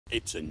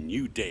It's a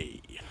new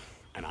day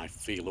and I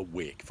feel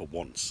awake for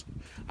once.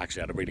 Actually,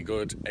 I had a really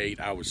good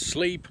 8 hours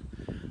sleep.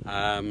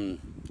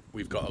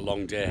 We've got a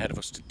long day ahead of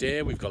us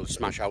today. We've got to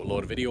smash out a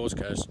load of videos.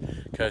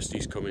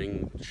 Kirsty's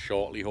coming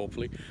shortly,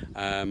 hopefully.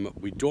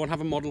 We don't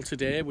have a model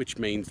today, which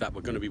means that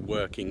we're going to be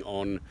working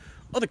on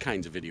other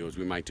kinds of videos.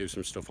 We might do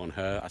some stuff on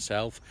her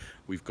herself.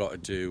 We've got to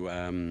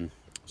do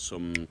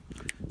some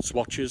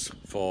swatches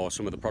for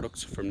some of the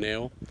products from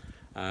Naio.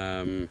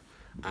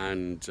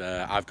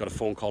 I've got a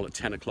phone call at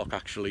 10 o'clock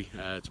actually.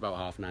 It's about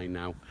 9:30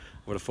 now.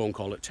 I've got a phone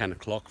call at 10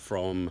 o'clock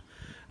from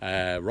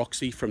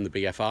Roxy from the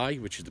BFI,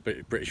 which is the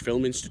British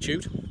Film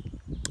Institute.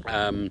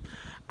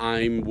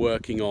 I'm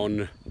working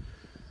on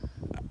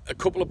a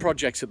couple of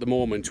projects at the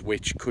moment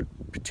which could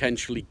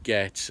potentially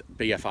get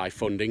BFI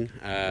funding.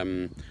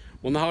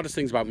 One of the hardest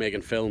things about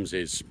making films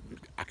is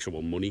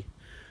actual money.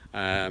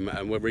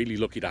 And we're really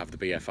lucky to have the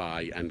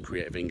BFI and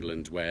Creative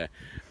England, where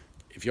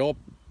if your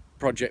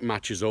project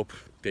matches up,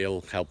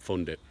 they'll help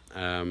fund it.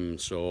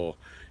 So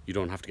you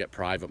don't have to get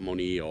private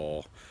money,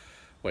 or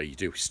well, you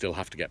do still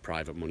have to get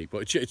private money,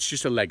 but it's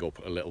just a leg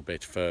up a little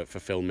bit for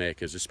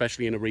filmmakers,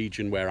 especially in a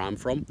region where I'm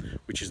from,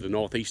 which is the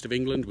northeast of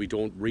England. We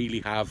don't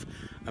really have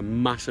a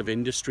massive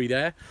industry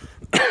there.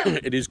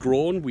 It is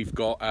grown. We've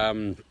got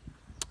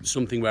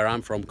something where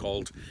I'm from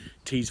called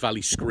Tees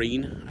Valley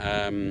Screen,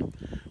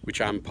 which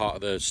I'm part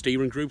of the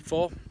steering group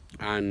for,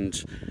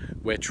 and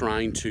we're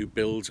trying to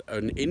build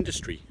an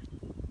industry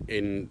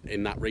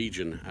in that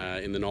region,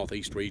 in the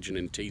northeast region,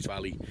 in Tees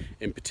Valley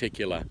in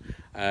particular,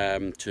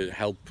 to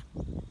help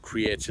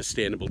create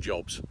sustainable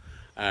jobs,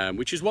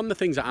 which is one of the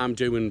things that I'm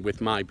doing with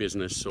my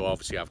business. So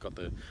obviously I've got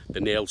the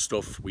nail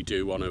stuff we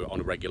do on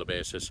a regular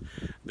basis,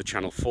 the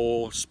Channel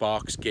 4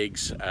 Sparks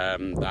gigs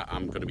that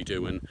I'm going to be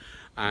doing,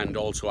 and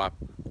also I'm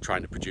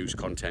trying to produce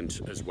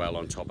content as well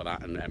on top of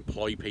that, and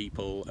employ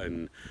people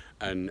and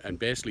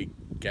basically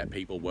get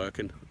people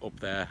working up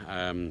there.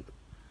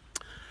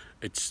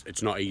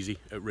 It's not easy,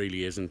 it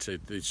really isn't.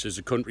 This is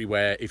a country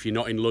where if you're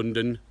not in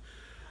London,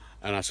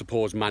 and I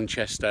suppose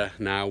Manchester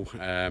now,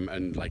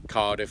 and like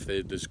Cardiff,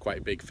 there's quite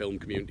a big film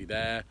community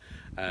there.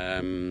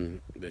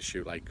 They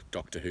shoot like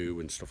Doctor Who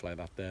and stuff like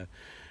that there.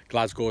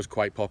 Glasgow is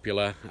quite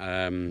popular,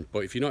 but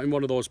if you're not in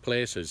one of those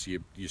places,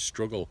 you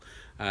struggle.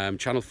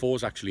 Channel 4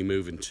 is actually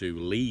moving to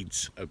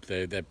Leeds up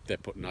there. They're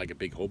putting like a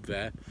big hub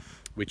there,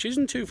 which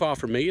isn't too far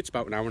from me. It's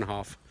about an hour and a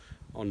half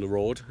on the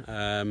road,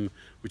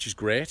 which is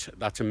great.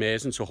 That's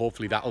amazing. So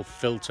hopefully that'll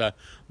filter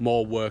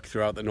more work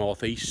throughout the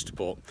northeast,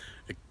 but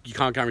you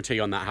can't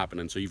guarantee on that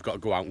happening, so you've got to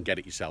go out and get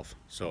it yourself.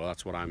 So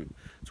that's what I'm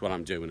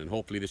doing, and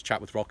hopefully this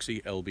chat with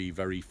Roxy will be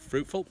very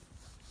fruitful.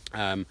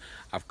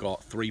 I've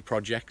got 3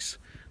 projects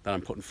that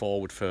I'm putting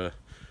forward for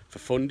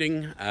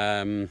funding,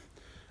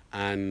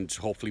 and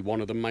hopefully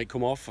one of them might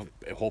come off.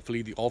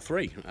 Hopefully all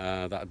 3.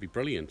 That'd be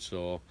brilliant,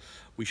 so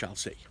we shall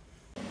see.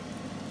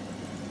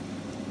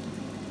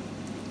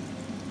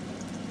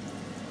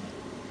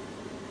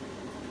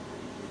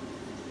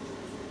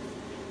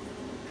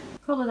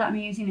 Colour that I'm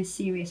using is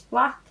Serious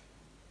Black.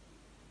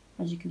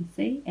 As you can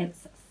see,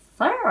 it's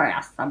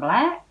Serious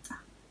Black.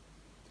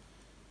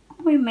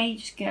 We may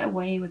just get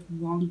away with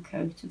 1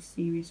 coat of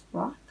Serious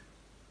Black.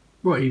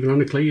 What, even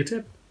on a clear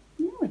tip?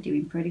 Yeah, we're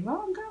doing pretty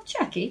well. I'll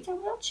check it. I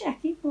will check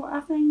it, but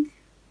I think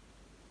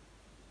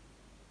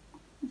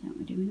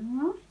we're doing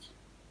alright.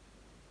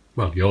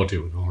 Well, you're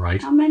doing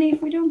alright. How many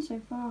have we done so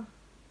far?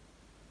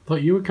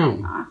 Thought you were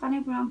counting. I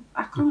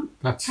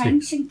can't That's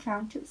paint 6. and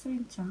count at the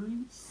same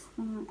time. It's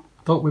like,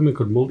 I thought women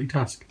could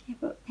multitask. yeah,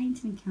 but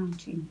painting and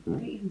counting, I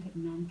don't even think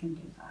men can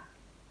do that.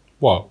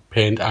 What?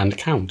 Paint and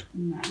count?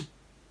 No.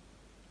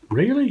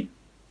 Really?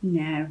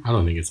 No. I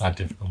don't think it's that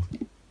difficult.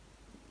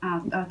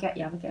 I'll get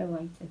you. I'll get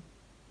away to.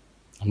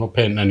 I'm not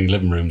painting any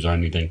living rooms or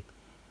anything.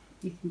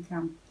 You can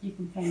count. You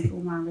can paint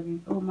all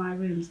my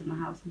rooms in my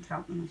house and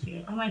count them as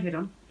you. How many have we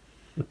done?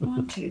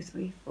 1, 2,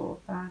 3, 4,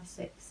 5,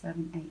 6,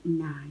 7, 8,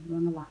 9. We're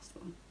on the last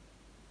one.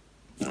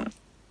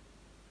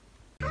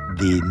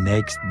 The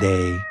next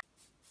day.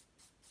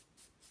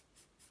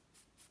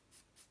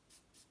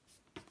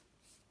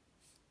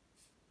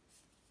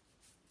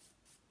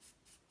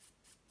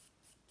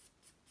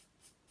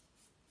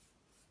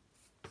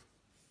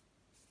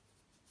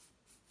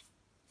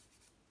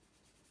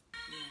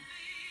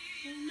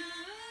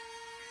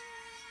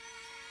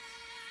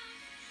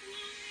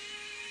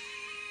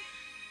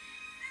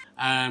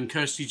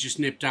 Kirsty just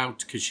nipped out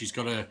because she's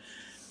got to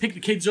pick the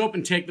kids up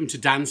and take them to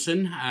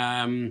dancing.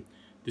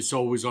 It's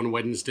always on a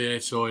Wednesday,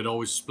 so it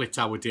always splits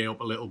our day up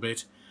a little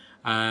bit.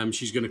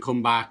 She's going to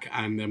come back,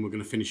 and then we're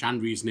going to finish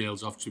Andrea's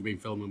nails off. We've been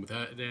filming with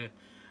her today.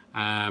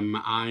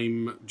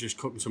 I'm just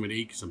cooking something to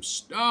eat because I'm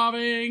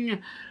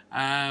starving.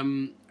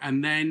 And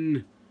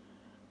then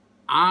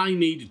I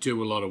need to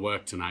do a lot of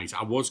work tonight.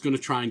 I was going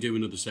to try and do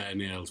another set of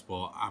nails,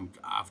 but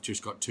I've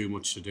just got too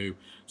much to do.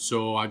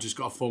 So I just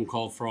got a phone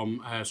call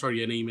from,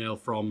 an email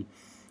from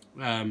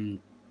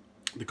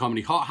the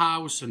Comedy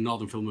Hothouse and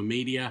Northern Film and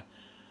Media.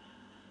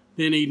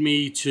 They need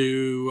me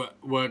to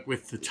work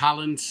with the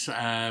talent,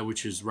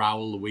 which is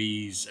Raoul,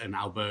 Louise and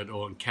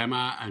Alberto and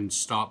Kemma, and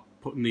start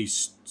putting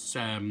these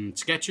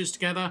sketches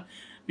together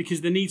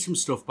because they need some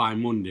stuff by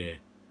Monday.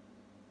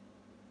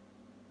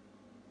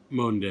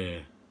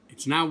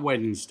 It's now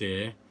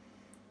Wednesday.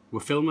 We're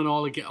filming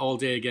all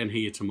day again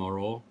here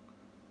tomorrow.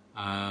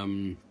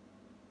 Then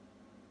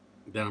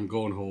I'm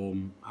going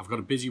home. I've got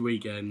a busy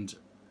weekend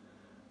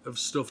of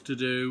stuff to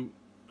do.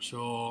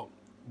 So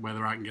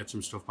whether I can get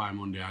some stuff by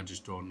Monday, I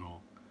just don't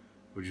know.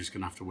 We're just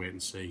going to have to wait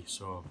and see.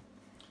 So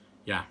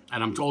yeah.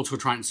 And I'm also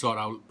trying to sort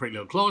out Pretty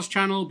Little Claws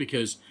channel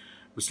because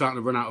we're starting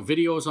to run out of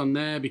videos on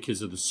there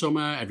because of the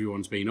summer.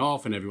 Everyone's been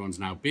off and everyone's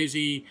now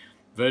busy.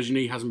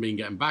 Virginie hasn't been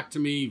getting back to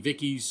me.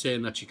 Vicky's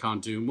saying that she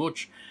can't do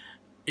much.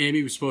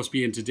 Amy was supposed to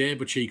be in today,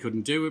 but she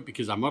couldn't do it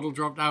because our model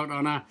dropped out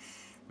on her.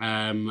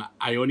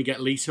 I only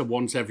get Lisa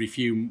once every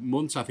few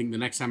months. I think the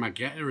next time I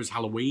get her is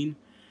Halloween.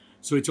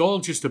 So it's all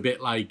just a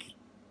bit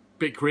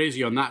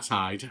crazy on that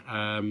side.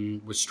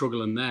 We're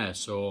struggling there.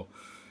 So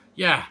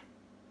yeah,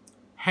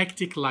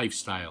 hectic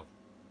lifestyle.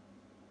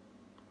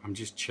 I'm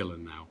just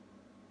chilling now,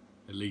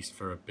 at least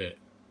for a bit,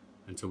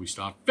 until we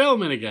start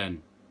filming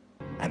again.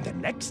 And the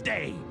next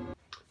day.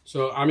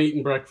 So I'm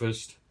eating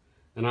breakfast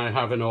and I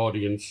have an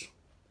audience.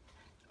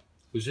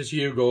 This is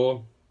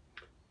Hugo,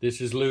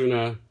 this is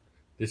Luna,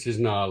 this is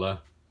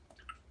Nala.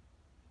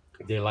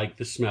 They like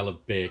the smell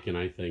of bacon,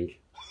 I think.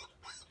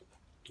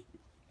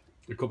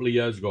 A couple of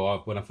years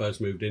ago, when I first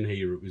moved in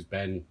here, it was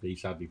Ben. He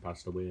sadly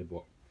passed away,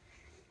 but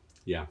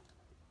yeah.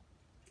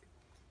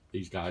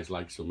 These guys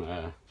like some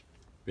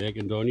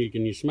bacon, don't you?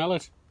 Can you smell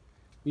it?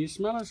 Can you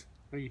smell it?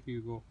 Hey,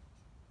 Hugo.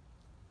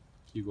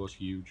 Hugo's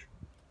huge.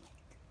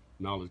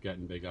 Nala's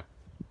getting bigger.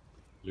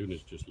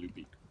 Luna's just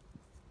loopy.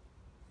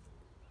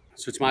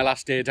 So it's my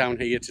last day down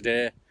here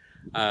today.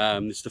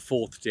 This is the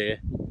 4th day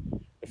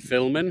of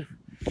filming.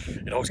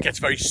 It always gets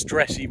very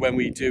stressy when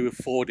we do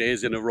 4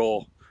 days in a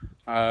row.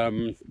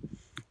 Because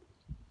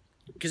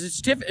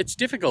it's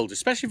difficult,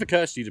 especially for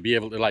Kirsty, to be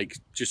able to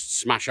just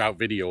smash out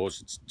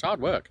videos. It's hard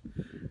work.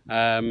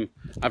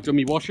 I've done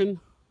my washing.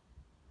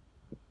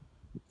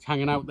 It's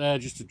hanging out there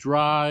just to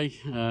dry.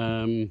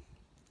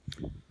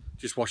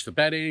 Just washed the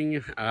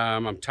bedding.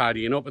 I'm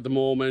tidying up at the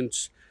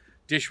moment.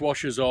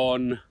 Dishwasher's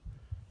on.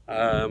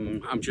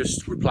 I'm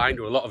just replying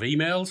to a lot of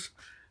emails.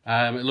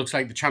 It looks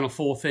like the Channel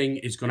 4 thing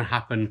is going to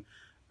happen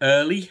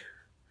early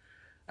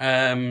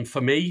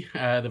for me.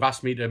 They've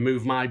asked me to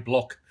move my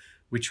block,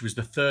 which was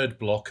the 3rd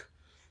block,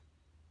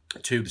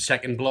 to the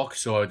 2nd block.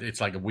 So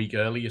it's like a week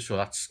earlier. So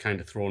that's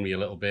kind of thrown me a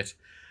little bit.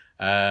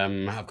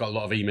 I've got a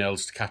lot of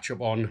emails to catch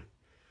up on.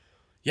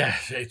 Yeah,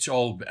 it's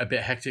all a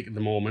bit hectic at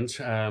the moment.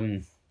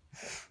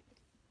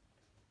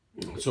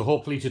 So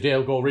hopefully today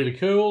will go really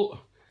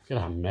cool. Look at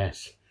that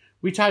mess.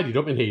 We tidied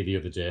up in here the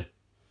other day.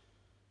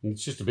 And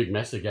it's just a big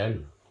mess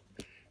again.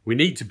 We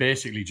need to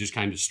basically just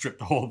kind of strip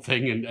the whole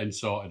thing and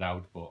sort it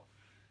out. But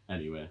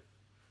anyway.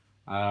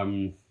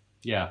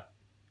 Yeah.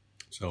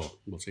 So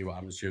we'll see what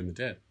happens during the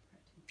day.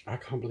 I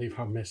can't believe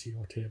how messy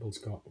your table's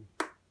got.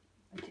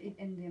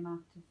 In the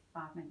amount of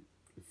 5 minutes.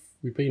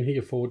 We've been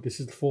here this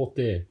is the 4th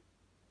day.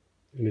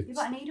 And it's... Yeah,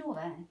 but I need all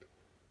that.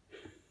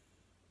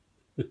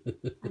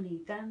 I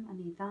need them, I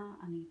need that,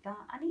 I need that.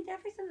 I need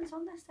everything that's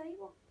on this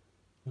table.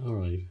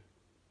 Alright.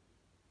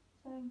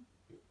 So,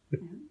 you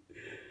know.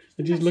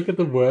 I just look at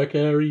the work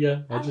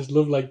area. I just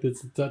love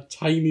that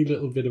tiny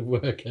little bit of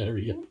work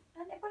area.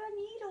 But I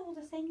need all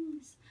the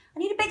things. I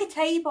need a bigger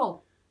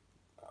table.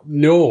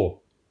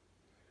 No.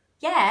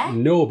 Yeah.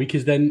 No,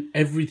 because then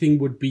everything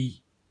would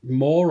be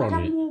more on I'd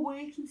it. have more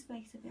working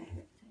space if I had a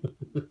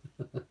bigger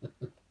table.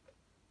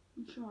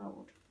 I'm sure I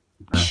would.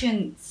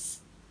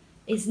 Patience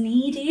is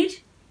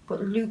needed,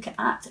 but look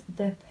at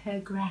the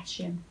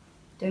progression.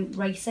 Don't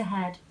race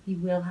ahead. You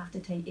will have to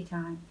take your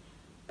time.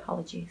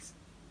 Apologies.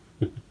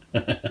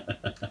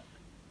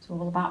 It's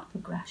all about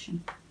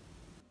progression.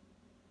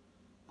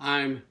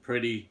 I'm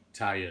pretty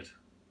tired.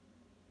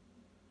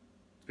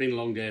 It's been a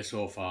long day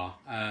so far,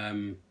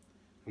 and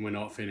we're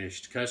not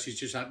finished. Kirsty's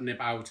just had to nip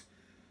out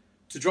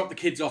to drop the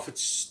kids off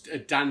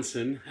at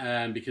dancing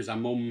because our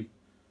mum,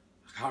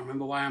 I can't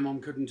remember why our mum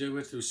couldn't do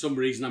it. There was some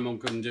reason our mum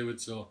couldn't do it,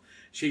 so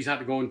she's had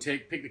to go and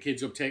pick the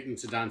kids up, take them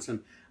to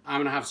dancing. I'm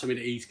going to have something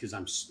to eat because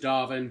I'm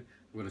starving.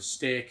 I've got a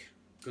steak,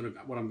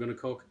 what I'm going to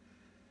cook.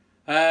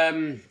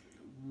 So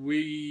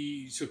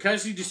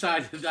Kirsty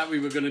decided that we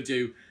were going to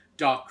do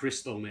dark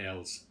crystal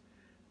nails,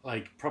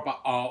 like proper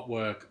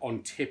artwork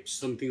on tips,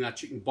 something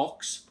that you can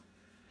box.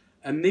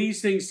 And these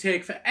things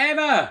take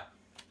forever.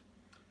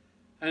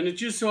 And it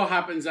just so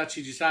happens that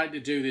she decided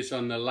to do this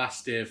on the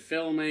last day of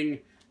filming.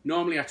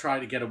 Normally I try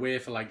to get away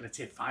for let's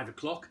say 5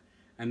 o'clock,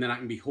 and then I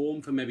can be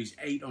home for maybe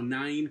 8 or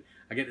 9.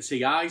 I get to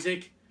see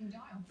Isaac,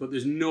 but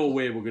there's no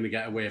way we're going to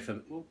get away for...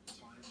 Oh,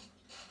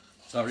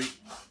 sorry.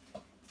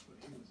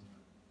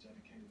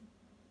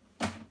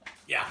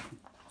 Yeah.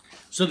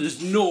 So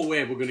there's no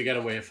way we're going to get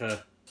away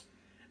for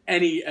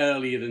any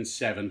earlier than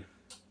 7.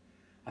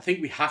 I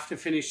think we have to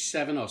finish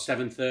 7 or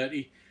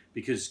 7:30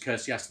 because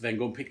Kirsty has to then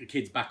go and pick the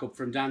kids back up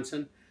from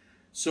dancing.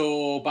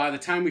 So by the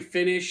time we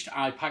finished,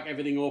 I pack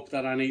everything up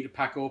that I need to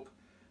pack up.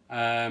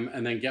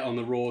 and then get on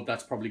the road.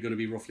 That's probably going to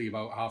be roughly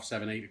about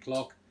 7:30, 8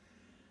 o'clock.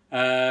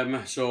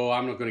 So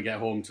I'm not going to get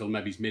home till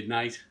maybe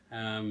midnight.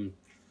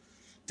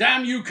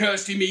 Damn you,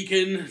 Kirsty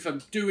Meakins, for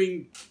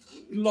doing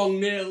long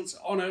nails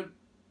on a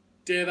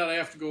day that I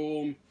have to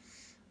go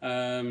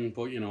home.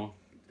 But you know,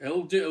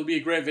 it'll be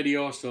a great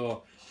video,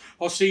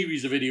 or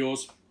series of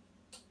videos.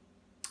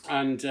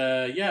 And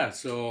yeah,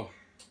 so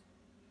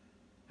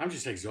I'm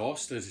just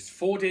exhausted. It's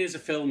 4 days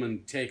of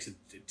filming.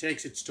 It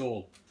takes its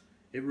toll.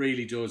 It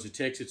really does. It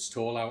takes its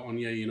toll out on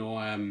you. You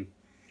know,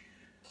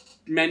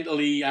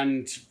 mentally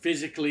and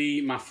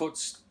physically. My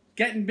foot's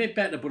getting a bit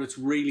better, but it's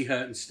really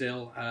hurting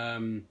still.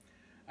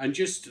 And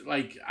just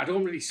like, I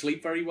don't really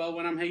sleep very well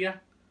when I'm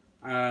here.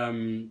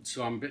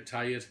 So I'm a bit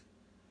tired.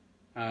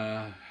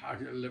 I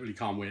literally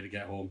can't wait to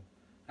get home.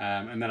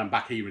 And then I'm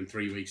back here in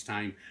 3 weeks'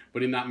 time.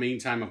 But in that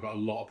meantime, I've got a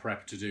lot of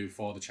prep to do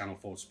for the Channel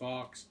 4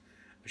 Sparks,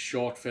 a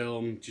short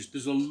film. Just,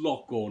 there's a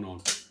lot going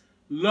on.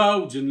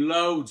 Loads and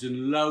loads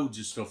and loads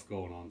of stuff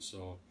going on.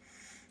 So,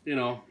 you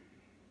know,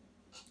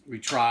 we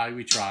try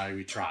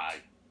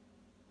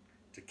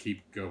to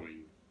keep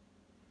going.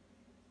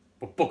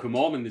 But Book of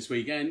Mormon this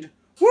weekend.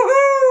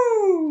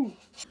 Woohoo!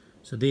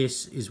 So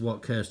this is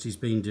what Kirsty's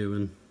been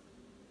doing.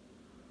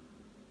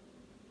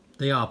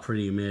 They are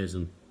pretty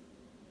amazing.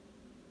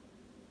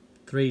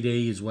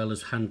 3D as well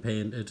as hand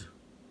painted.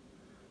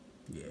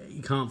 Yeah,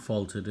 you can't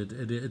fault it.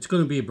 It's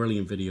going to be a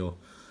brilliant video.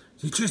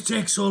 It just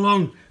takes so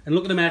long. And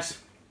look at the mess.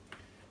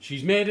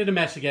 She's made it a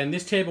mess again.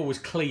 This table was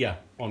clear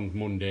on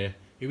Monday.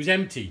 It was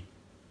empty.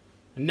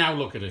 And now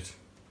look at it.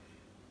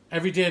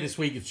 Every day this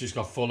week it's just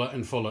got fuller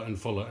and fuller and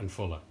fuller and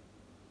fuller.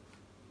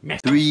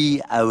 Mess.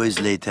 3 hours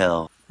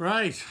later.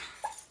 Right.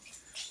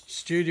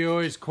 Studio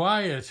is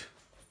quiet.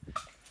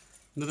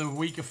 Another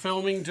week of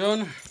filming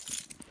done.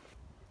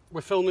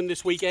 We're filming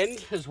this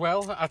weekend as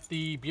well at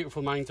the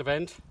Beautiful Minds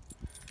event,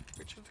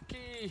 which is the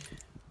key.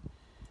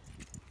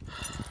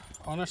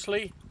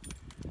 Honestly,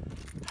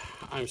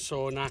 I'm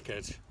so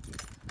knackered.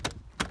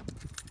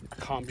 I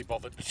can't be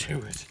bothered to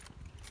do it.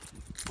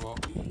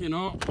 But, you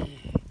know,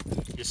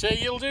 you say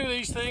you'll do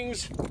these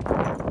things,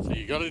 so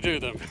you got to do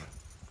them.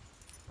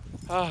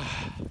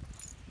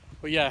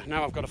 But yeah,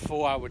 now I've got a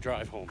 4-hour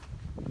drive home.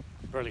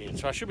 Brilliant.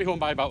 So I should be home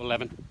by about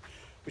 11,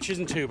 which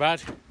isn't too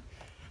bad.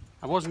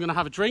 I wasn't going to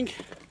have a drink.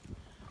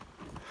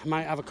 I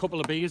might have a couple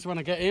of beers when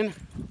I get in,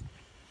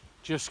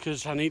 just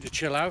because I need to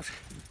chill out.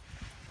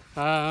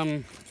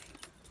 But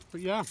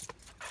yeah,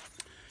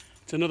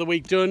 it's another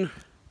week done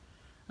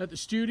at the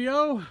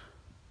studio.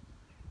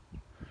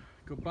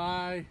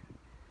 Goodbye,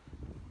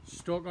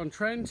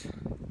 Stoke-on-Trent,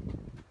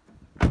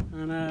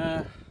 and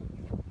I'll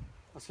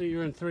see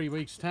you in 3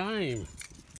 weeks' time.